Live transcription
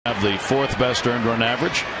Have the fourth best earned run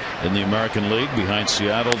average in the American League behind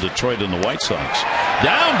Seattle, Detroit, and the White Sox.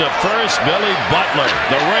 Down to first, Billy Butler.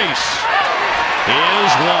 The race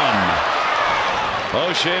is won.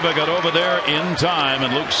 Hosheba got over there in time,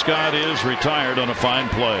 and Luke Scott is retired on a fine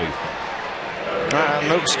play.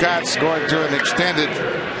 Luke Scott's going through an extended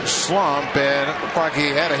slump, and it looked like he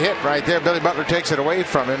had a hit right there. Billy Butler takes it away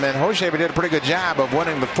from him, and Hosheba did a pretty good job of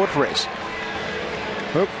winning the foot race.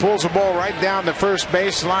 Luke pulls the ball right down the first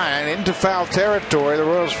base line into foul territory. The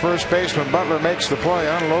Royals' first baseman Butler makes the play,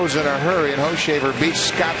 unloads in a hurry, and Hosheba beats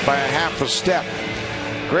Scott by a half a step.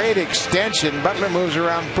 Great extension. Butler moves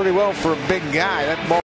around pretty well for a big guy. That ball